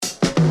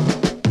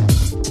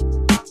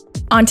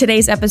On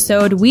today's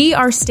episode, we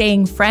are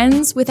staying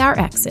friends with our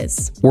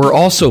exes. We're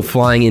also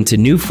flying into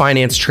new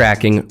finance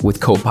tracking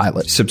with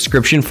Copilot,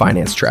 subscription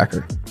finance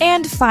tracker.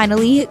 And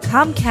finally,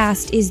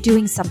 Comcast is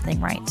doing something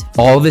right.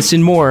 All this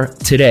and more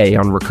today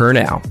on Recur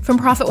Now. From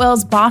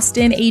ProfitWell's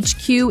Boston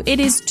HQ, it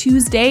is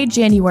Tuesday,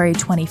 January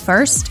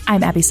 21st.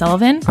 I'm Abby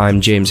Sullivan.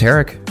 I'm James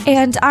Herrick.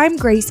 And I'm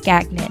Grace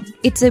Gagnon.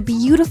 It's a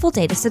beautiful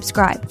day to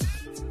subscribe.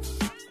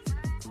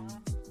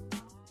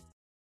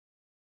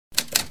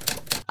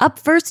 Up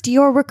first,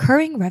 your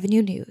recurring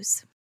revenue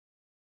news.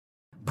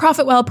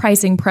 ProfitWell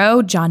Pricing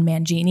Pro, John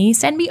Mangini,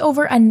 sent me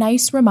over a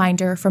nice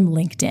reminder from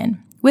LinkedIn.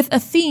 With a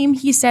theme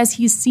he says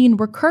he's seen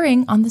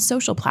recurring on the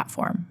social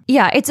platform.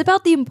 Yeah, it's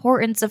about the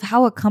importance of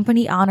how a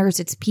company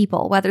honors its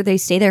people, whether they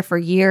stay there for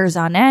years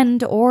on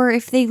end or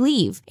if they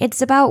leave.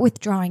 It's about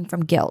withdrawing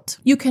from guilt.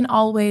 You Can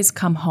Always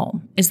Come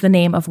Home is the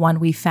name of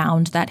one we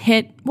found that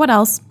hit, what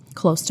else?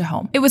 Close to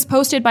home. It was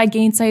posted by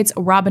Gainsight's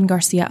Robin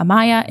Garcia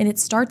Amaya, and it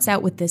starts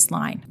out with this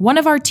line. One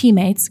of our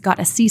teammates got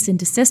a cease and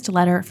desist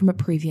letter from a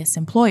previous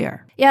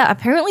employer. Yeah,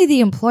 apparently the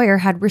employer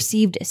had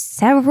received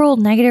several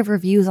negative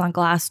reviews on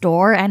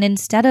Glassdoor, and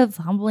instead of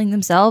humbling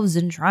themselves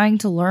and trying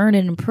to learn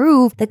and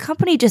improve, the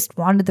company just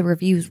wanted the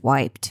reviews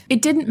wiped.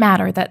 It didn't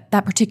matter that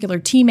that particular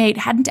teammate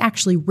hadn't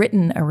actually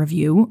written a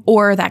review,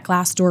 or that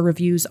Glassdoor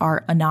reviews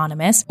are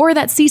anonymous, or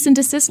that cease and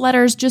desist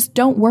letters just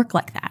don't work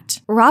like that.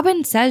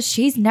 Robin says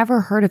she's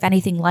never heard of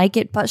anything like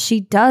it, but she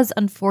does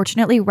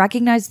unfortunately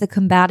recognize the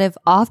combative,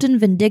 often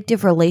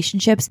vindictive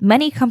relationships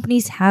many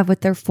companies have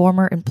with their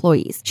former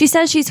employees. She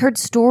says she's heard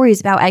stories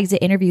about exit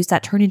interviews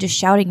that turn into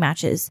shouting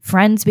matches,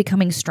 friends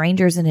becoming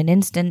strangers in an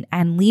instant,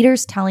 and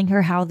leaders telling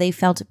her how they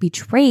felt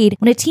betrayed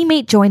when a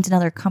teammate joins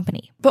another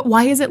company. But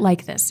why is it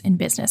like this in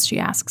business, she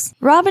asks.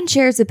 Robin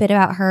shares a bit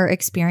about her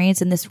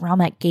experience in this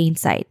realm at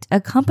Gainsight, a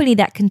company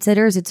that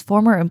considers its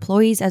former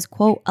employees as,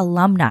 quote,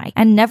 alumni,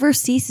 and never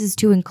ceases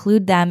to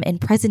include them in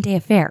present-day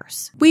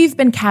affairs. We've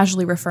been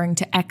casually referring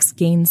to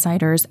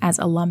ex-Gainsighters as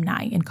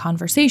alumni in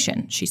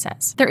conversation, she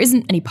says. There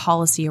isn't any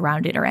policy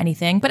around it or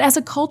anything, but as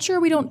a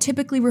culture, we don't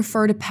typically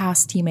refer to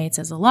past teammates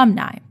as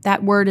alumni.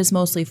 That word is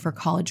mostly for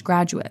college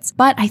graduates.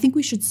 But I think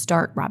we should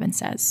start, Robin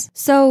says.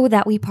 So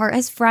that we part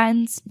as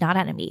friends, not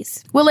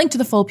enemies. We'll link to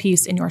the full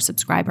piece in your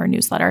subscriber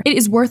newsletter. It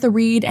is worth a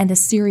read and a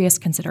serious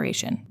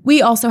consideration.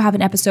 We also have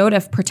an episode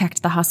of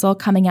Protect the Hustle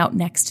coming out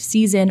next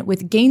season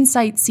with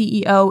Gainsight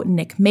CEO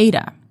Nick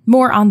Maida.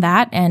 More on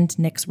that and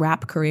Nick's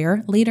rap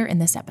career later in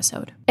this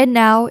episode. And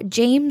now,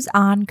 James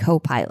on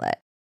Copilot.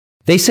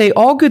 They say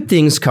all good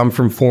things come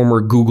from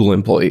former Google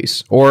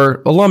employees,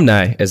 or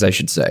alumni, as I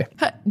should say.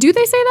 Do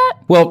they say that?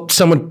 Well,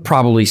 someone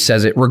probably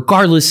says it.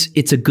 Regardless,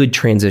 it's a good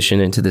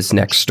transition into this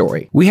next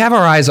story. We have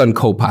our eyes on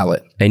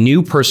Copilot, a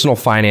new personal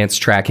finance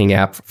tracking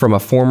app from a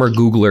former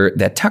Googler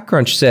that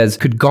TechCrunch says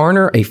could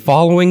garner a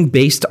following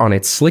based on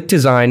its slick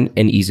design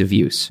and ease of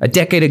use. A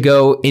decade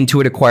ago,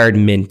 Intuit acquired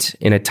Mint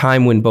in a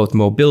time when both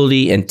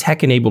mobility and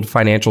tech-enabled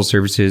financial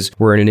services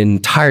were in an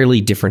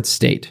entirely different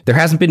state. There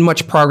hasn't been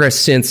much progress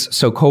since,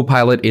 so Copilot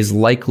is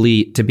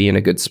likely to be in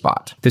a good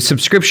spot. The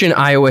subscription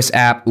iOS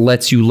app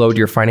lets you load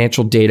your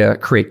financial data,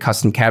 create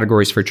custom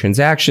categories for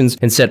transactions,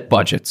 and set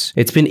budgets.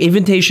 It's been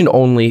invitation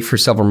only for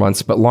several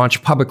months, but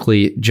launched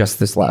publicly just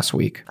this last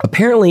week.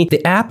 Apparently,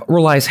 the app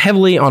relies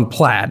heavily on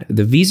Plaid,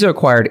 the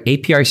Visa-acquired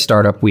API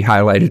startup we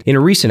highlighted in a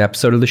recent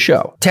episode of the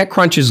show.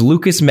 TechCrunch's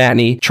Lucas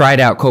Matney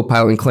tried out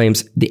Copilot and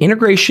claims the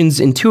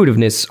integration's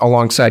intuitiveness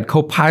alongside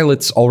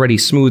Copilot's already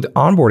smooth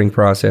onboarding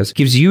process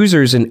gives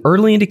users an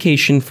early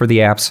indication for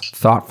the app's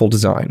thoughtful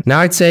design. Now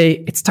I'd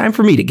say it's time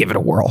for me to give it a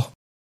whirl.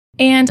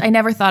 And I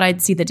never thought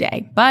I'd see the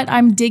day, but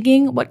I'm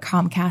digging what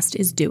Comcast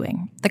is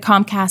doing. The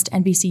Comcast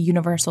NBC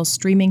Universal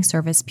streaming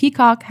service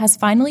Peacock has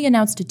finally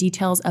announced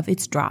details of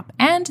its drop,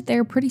 and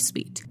they're pretty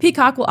sweet.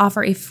 Peacock will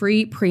offer a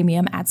free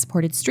premium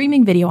ad-supported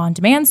streaming video on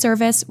demand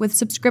service with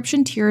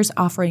subscription tiers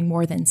offering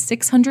more than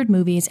 600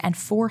 movies and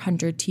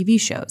 400 TV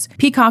shows.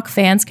 Peacock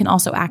fans can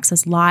also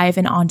access live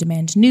and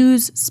on-demand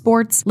news,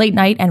 sports, late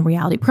night, and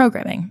reality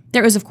programming.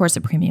 There is, of course,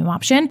 a premium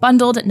option,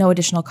 bundled at no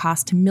additional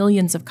cost to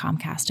millions of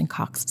Comcast and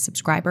Cox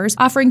subscribers,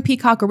 offering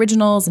Peacock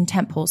originals and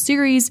tentpole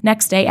series,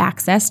 next-day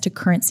access to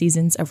current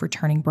seasons of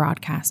returning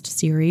broadcast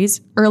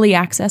series, early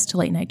access to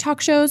late-night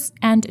talk shows,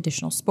 and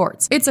additional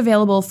sports. It's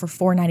available for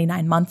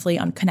 $4.99 monthly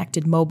on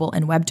connected mobile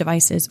and web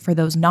devices for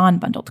those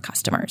non-bundled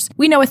customers.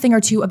 We know a thing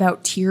or two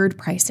about tiered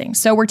pricing,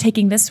 so we're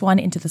taking this one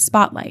into the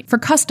spotlight. For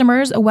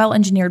customers, a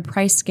well-engineered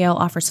price scale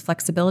offers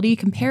flexibility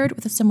compared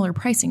with a similar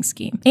pricing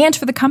scheme. And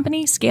for the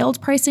company,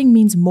 scaled pricing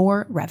means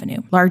more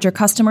revenue. Larger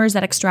customers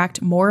that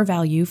extract more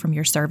value from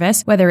your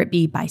service, whether it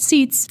be by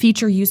seats,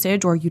 feature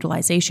usage, or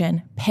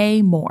utilization,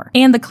 pay more.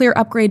 And the clear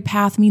upgrade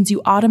path means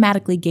you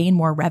automatically gain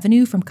more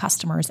revenue from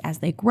customers as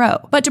they grow.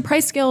 But do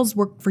price scales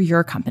work for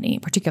your company in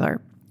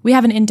particular? We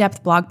have an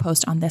in-depth blog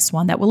post on this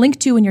one that we'll link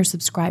to in your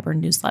subscriber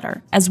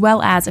newsletter, as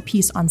well as a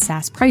piece on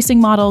SaaS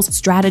pricing models,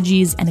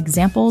 strategies, and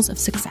examples of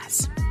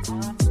success.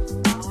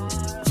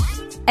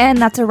 And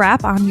that's a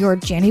wrap on your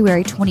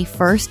January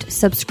 21st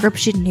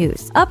subscription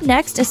news. Up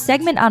next, a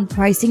segment on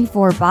pricing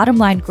for bottom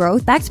line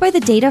growth backed by the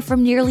data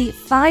from nearly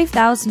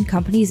 5,000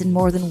 companies and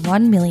more than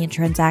 1 million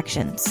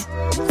transactions.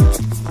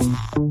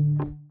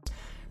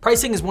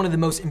 Pricing is one of the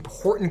most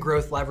important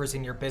growth levers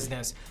in your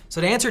business.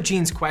 So to answer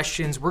Gene's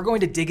questions, we're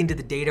going to dig into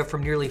the data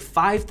from nearly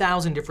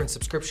 5,000 different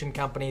subscription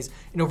companies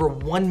and over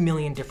 1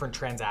 million different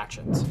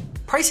transactions.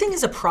 Pricing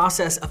is a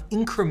process of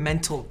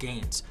incremental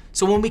gains.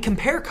 So when we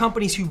compare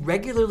companies who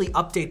regularly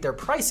update their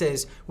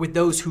prices with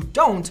those who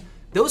don't,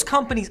 those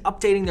companies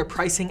updating their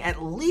pricing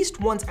at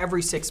least once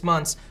every 6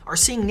 months are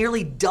seeing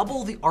nearly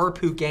double the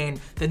ARPU gain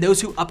than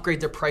those who upgrade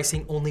their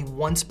pricing only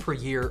once per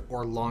year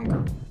or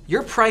longer.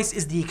 Your price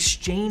is the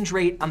exchange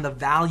rate on the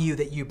value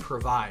that you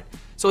provide.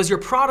 So as your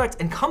product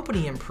and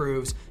company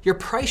improves, your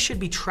price should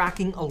be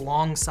tracking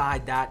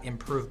alongside that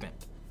improvement.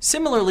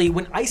 Similarly,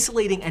 when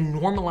isolating and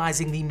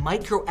normalizing the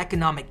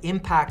microeconomic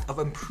impact of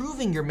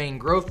improving your main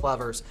growth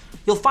levers,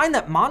 you'll find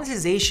that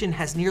monetization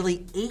has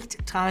nearly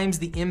 8 times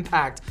the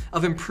impact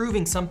of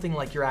improving something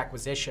like your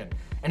acquisition,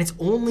 and it's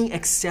only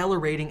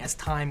accelerating as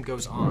time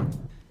goes on.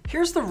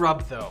 Here's the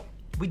rub though.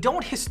 We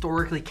don't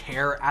historically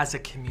care as a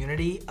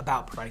community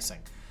about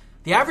pricing.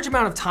 The average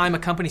amount of time a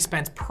company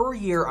spends per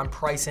year on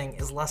pricing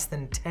is less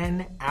than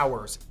 10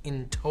 hours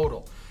in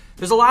total.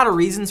 There's a lot of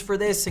reasons for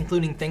this,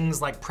 including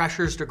things like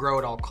pressures to grow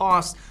at all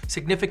costs,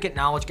 significant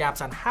knowledge gaps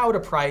on how to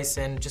price,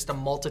 and just a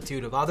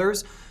multitude of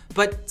others.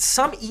 But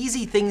some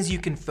easy things you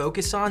can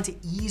focus on to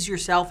ease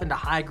yourself into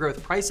high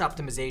growth price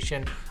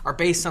optimization are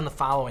based on the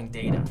following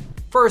data.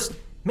 First,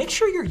 make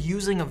sure you're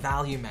using a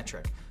value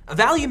metric. A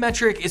value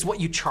metric is what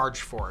you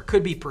charge for. It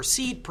could be per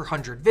seat, per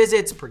 100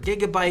 visits, per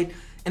gigabyte.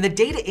 And the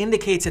data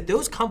indicates that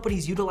those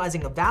companies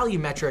utilizing a value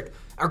metric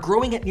are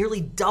growing at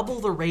nearly double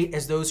the rate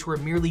as those who are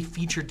merely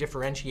feature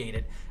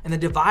differentiated, and the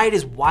divide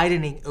is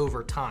widening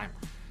over time.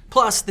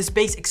 Plus, this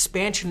bakes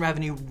expansion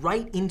revenue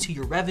right into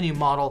your revenue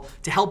model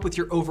to help with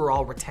your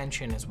overall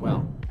retention as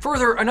well.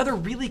 Further, another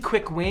really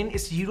quick win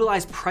is to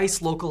utilize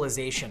price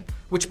localization,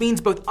 which means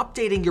both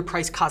updating your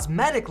price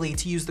cosmetically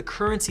to use the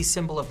currency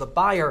symbol of the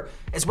buyer,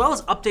 as well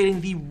as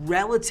updating the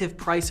relative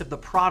price of the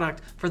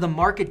product for the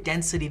market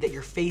density that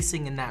you're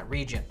facing in that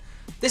region.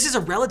 This is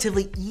a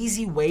relatively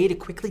easy way to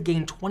quickly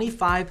gain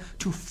 25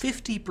 to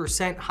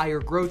 50% higher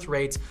growth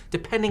rates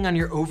depending on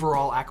your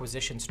overall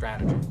acquisition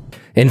strategy.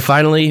 And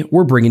finally,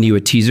 we're bringing you a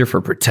teaser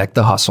for Protect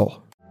the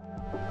Hustle.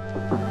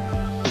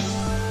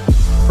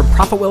 From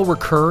Profit Will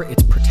Recur,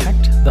 it's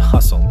Protect the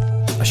Hustle,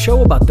 a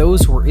show about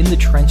those who are in the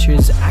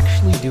trenches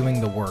actually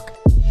doing the work.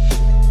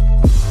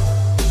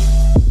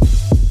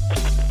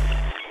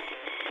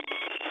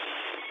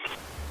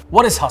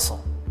 What is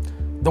hustle?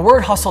 The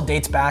word hustle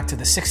dates back to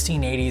the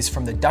 1680s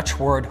from the Dutch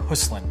word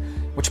husselen,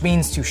 which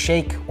means to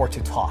shake or to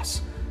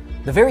toss.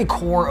 The very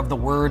core of the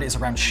word is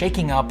around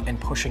shaking up and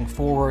pushing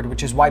forward,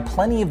 which is why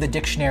plenty of the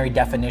dictionary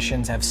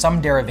definitions have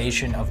some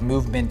derivation of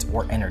movement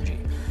or energy.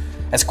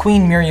 As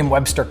Queen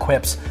Merriam-Webster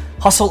quips,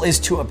 hustle is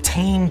to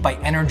obtain by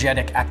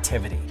energetic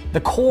activity.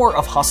 The core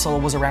of hustle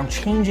was around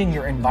changing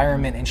your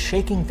environment and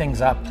shaking things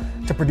up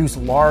to produce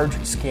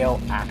large-scale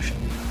action.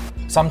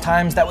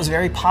 Sometimes that was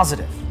very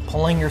positive,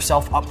 pulling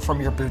yourself up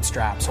from your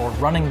bootstraps or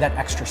running that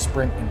extra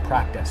sprint in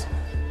practice.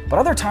 But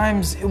other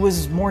times it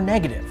was more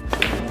negative,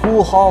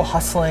 pool hall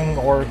hustling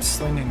or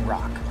slinging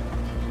rock.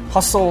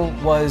 Hustle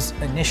was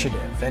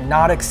initiative and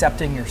not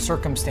accepting your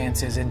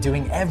circumstances and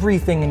doing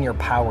everything in your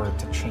power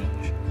to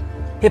change.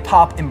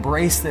 Hip-hop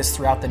embraced this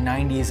throughout the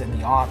 90s and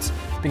the aughts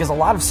because a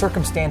lot of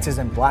circumstances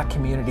in Black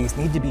communities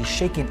need to be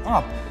shaken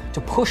up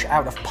to push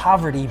out of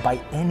poverty by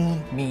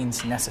any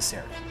means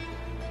necessary.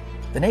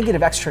 The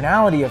negative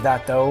externality of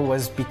that, though,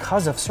 was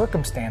because of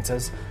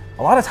circumstances.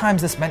 A lot of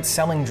times this meant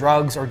selling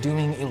drugs or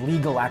doing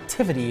illegal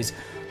activities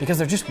because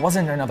there just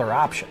wasn't another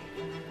option.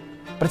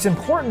 But it's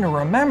important to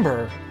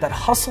remember that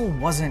hustle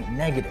wasn't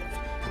negative.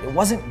 It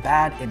wasn't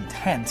bad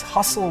intent.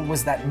 Hustle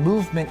was that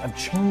movement of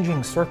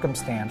changing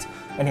circumstance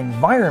and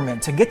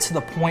environment to get to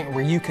the point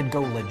where you could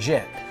go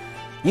legit.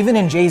 Even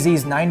in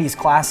Jay-Z's 90s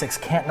classics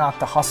Can't Knock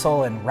the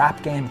Hustle and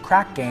Rap Game,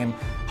 Crack Game,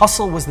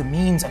 hustle was the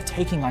means of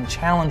taking on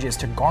challenges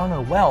to garner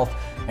wealth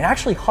and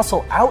actually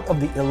hustle out of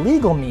the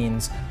illegal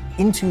means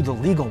into the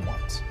legal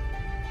ones.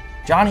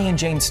 Johnny and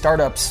Jane's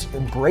startups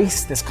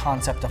embraced this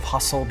concept of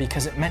hustle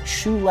because it meant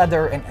shoe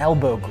leather and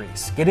elbow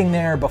grease, getting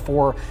there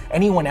before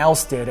anyone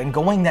else did and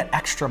going that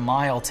extra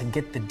mile to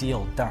get the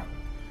deal done.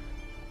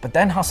 But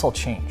then hustle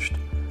changed.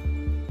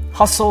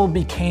 Hustle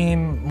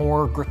became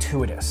more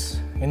gratuitous.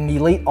 In the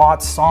late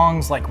aughts,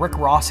 songs like Rick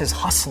Ross's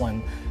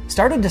Hustlin'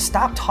 started to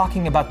stop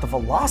talking about the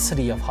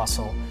velocity of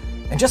hustle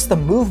and just the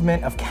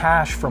movement of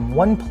cash from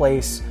one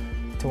place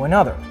to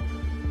another.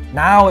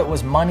 Now it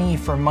was money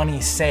for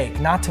money's sake,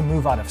 not to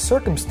move out of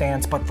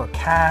circumstance, but for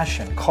cash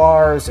and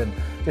cars and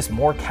just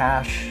more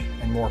cash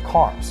and more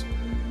cars.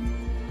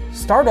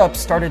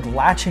 Startups started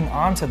latching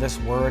onto this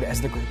word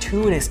as the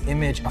gratuitous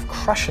image of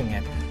crushing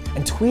it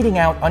and tweeting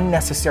out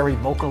unnecessary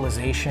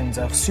vocalizations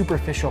of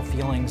superficial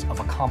feelings of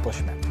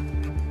accomplishment.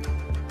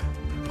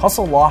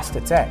 Hustle lost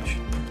its edge.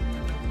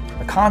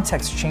 the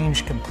context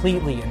changed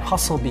completely and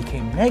hustle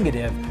became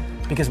negative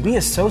because we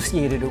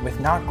associated it with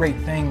not great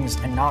things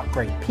and not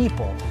great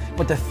people.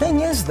 But the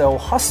thing is though,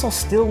 hustle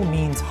still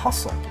means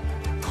hustle.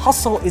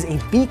 Hustle is a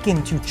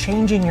beacon to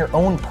changing your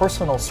own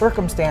personal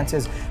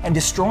circumstances and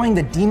destroying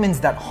the demons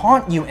that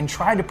haunt you and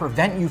try to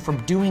prevent you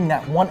from doing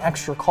that one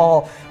extra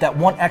call, that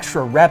one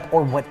extra rep,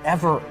 or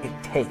whatever it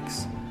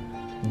takes.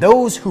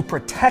 Those who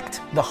protect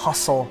the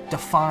hustle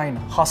define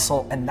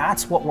hustle, and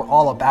that's what we're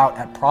all about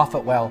at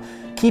ProfitWell,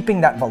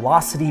 keeping that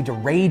velocity to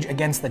rage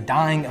against the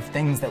dying of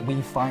things that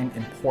we find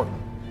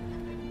important.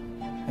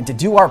 And to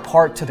do our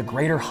part to the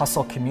greater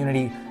hustle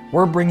community,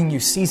 we're bringing you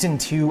season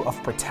 2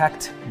 of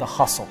Protect the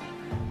Hustle.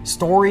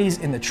 Stories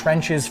in the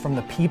trenches from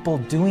the people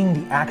doing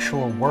the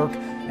actual work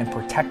and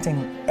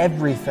protecting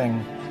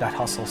everything that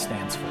hustle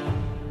stands for.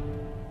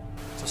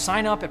 So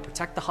sign up at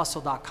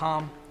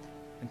protectthehustle.com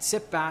and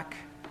sit back,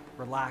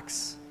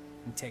 relax,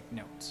 and take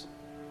notes.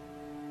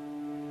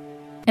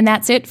 And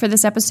that's it for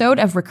this episode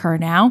of Recur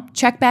Now.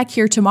 Check back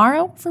here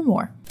tomorrow for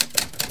more.